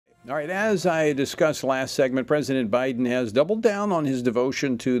All right, as I discussed last segment, President Biden has doubled down on his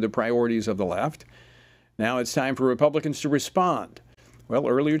devotion to the priorities of the left. Now it's time for Republicans to respond. Well,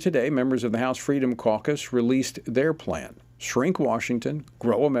 earlier today, members of the House Freedom Caucus released their plan, Shrink Washington,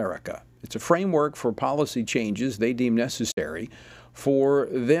 Grow America. It's a framework for policy changes they deem necessary for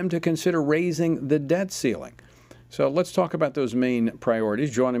them to consider raising the debt ceiling. So let's talk about those main priorities.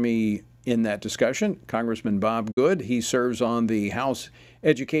 Joining me in that discussion, Congressman Bob Good. He serves on the House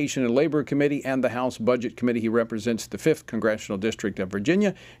Education and Labor Committee and the House Budget Committee. He represents the 5th Congressional District of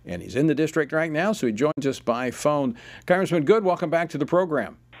Virginia, and he's in the district right now, so he joins us by phone. Congressman Good, welcome back to the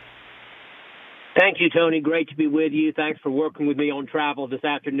program. Thank you, Tony. Great to be with you. Thanks for working with me on travel this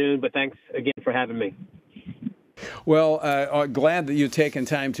afternoon, but thanks again for having me. Well, glad that you've taken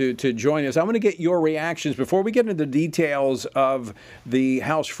time to join us. I want to get your reactions. Before we get into the details of the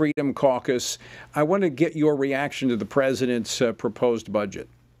House Freedom Caucus, I want to get your reaction to the president's proposed budget.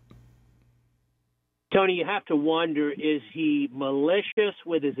 Tony, you have to wonder, is he malicious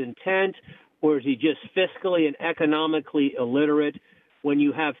with his intent, or is he just fiscally and economically illiterate? When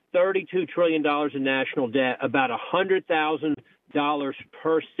you have $32 trillion in national debt, about $100,000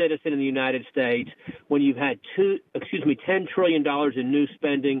 per citizen in the United States, when you've had $10 trillion in new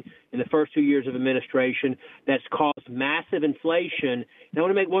spending in the first 2 years of administration, that's caused massive inflation. And I want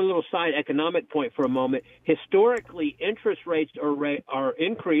to make one little side economic point for a moment. Historically, interest rates are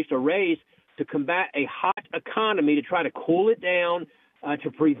increased or raised to combat a hot economy, to try to cool it down,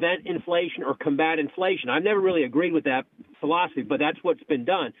 to prevent inflation or combat inflation. I've never really agreed with that philosophy, but that's what's been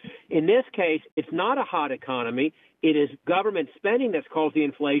done. In this case, it's not a hot economy. It is government spending that's caused the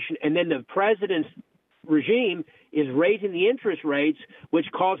inflation, and then the president's regime is raising the interest rates,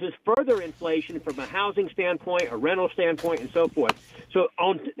 which causes further inflation from a housing standpoint, a rental standpoint, and so forth. So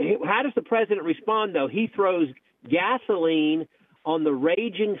how does the president respond, though? He throws gasoline on the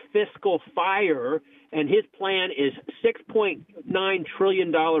raging fiscal fire, and his plan is $6.9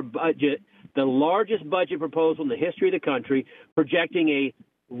 trillion budget, the largest budget proposal in the history of the country, projecting a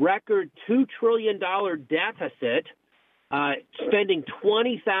record $2 trillion deficit, spending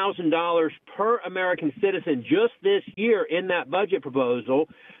 $20,000 per American citizen just this year in that budget proposal,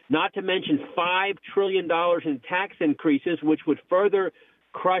 not to mention $5 trillion in tax increases, which would further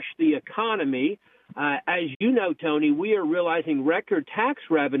crush the economy. As you know, Tony, we are realizing record tax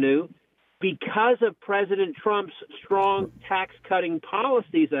revenue because of President Trump's strong tax-cutting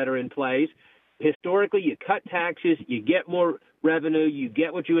policies that are in place. Historically, you cut taxes, you get more revenue, you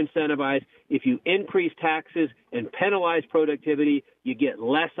get what you incentivize. If you increase taxes and penalize productivity, you get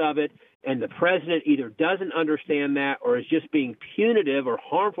less of it. And the president either doesn't understand that or is just being punitive or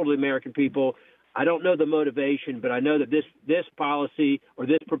harmful to the American people. I don't know the motivation, but I know that this policy or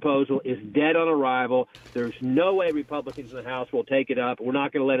this proposal is dead on arrival. There's no way Republicans in the House will take it up. We're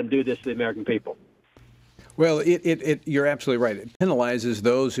not going to let them do this to the American people. Well, you're absolutely right. It penalizes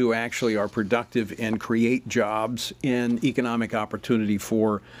those who actually are productive and create jobs and economic opportunity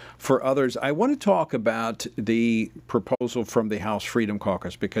for others. I want to talk about the proposal from the House Freedom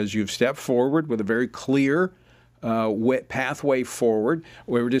Caucus because you've stepped forward with a very clear pathway forward.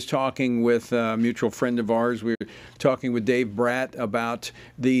 We were just talking with a mutual friend of ours. We were talking with Dave Bratt about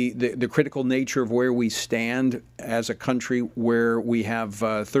the critical nature of where we stand as a country, where we have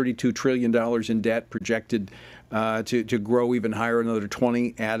 $32 trillion in debt projected to grow even higher, another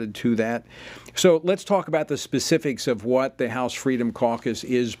 20 added to that. So let's talk about the specifics of what the House Freedom Caucus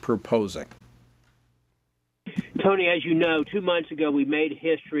is proposing. Tony, as you know, 2 months ago, we made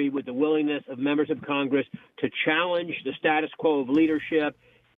history with the willingness of members of Congress to challenge the status quo of leadership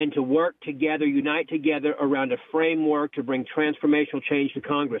and to work together, unite together around a framework to bring transformational change to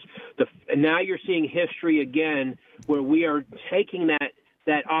Congress. And now you're seeing history again where we are taking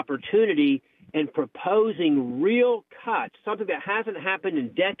that opportunity and proposing real cuts, something that hasn't happened in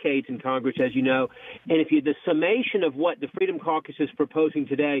decades in Congress, as you know. And the summation of what the Freedom Caucus is proposing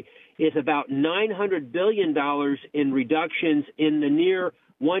today is about $900 billion in reductions in the near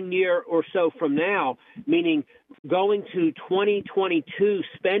 1 year or so from now, meaning going to 2022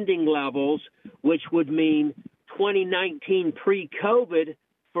 spending levels, which would mean 2019 pre-COVID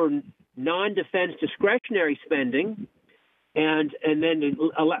for non-defense discretionary spending. And then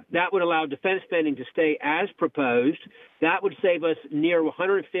that would allow defense spending to stay as proposed. That would save us near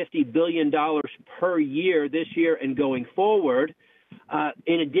 $150 billion per year this year and going forward.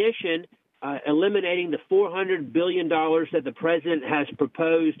 In addition, eliminating the $400 billion that the president has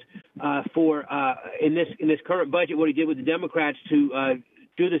proposed in this current budget, what he did with the Democrats to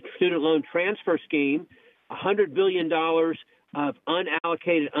do the student loan transfer scheme, $100 billion of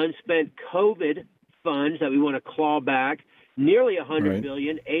unallocated, unspent COVID funds that we want to claw back. nearly $100 Right.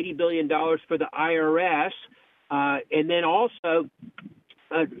 billion, $80 billion for the IRS, and then also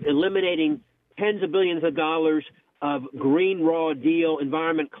eliminating tens of billions of dollars of green raw deal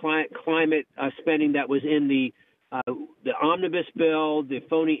environment climate spending that was in the omnibus bill, the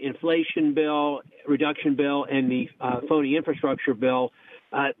phony inflation bill, reduction bill, and the phony infrastructure bill,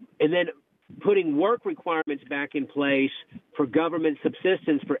 and then putting work requirements back in place for government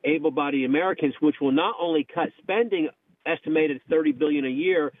subsistence for able-bodied Americans, which will not only cut spending estimated $30 billion a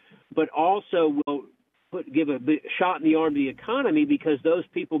year, but also will give a shot in the arm to the economy because those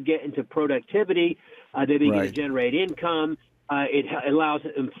people get into productivity, they begin to generate income. It allows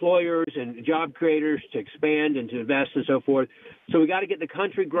employers and job creators to expand and to invest and so forth. So we got to get the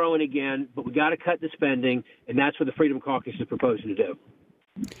country growing again, but we got to cut the spending, and that's what the Freedom Caucus is proposing to do.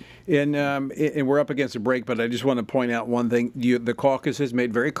 And we're up against a break, but I just want to point out one thing. The caucus has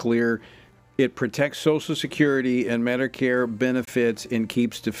made very clear it protects Social Security and Medicare benefits and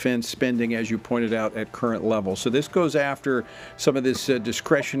keeps defense spending, as you pointed out, at current levels. So this goes after some of this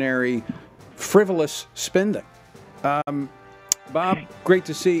discretionary, frivolous spending. Bob, great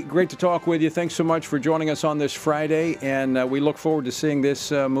to talk with you. Thanks so much for joining us on this Friday, and we look forward to seeing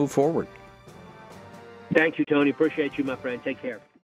this move forward. Thank you, Tony. Appreciate you, my friend. Take care.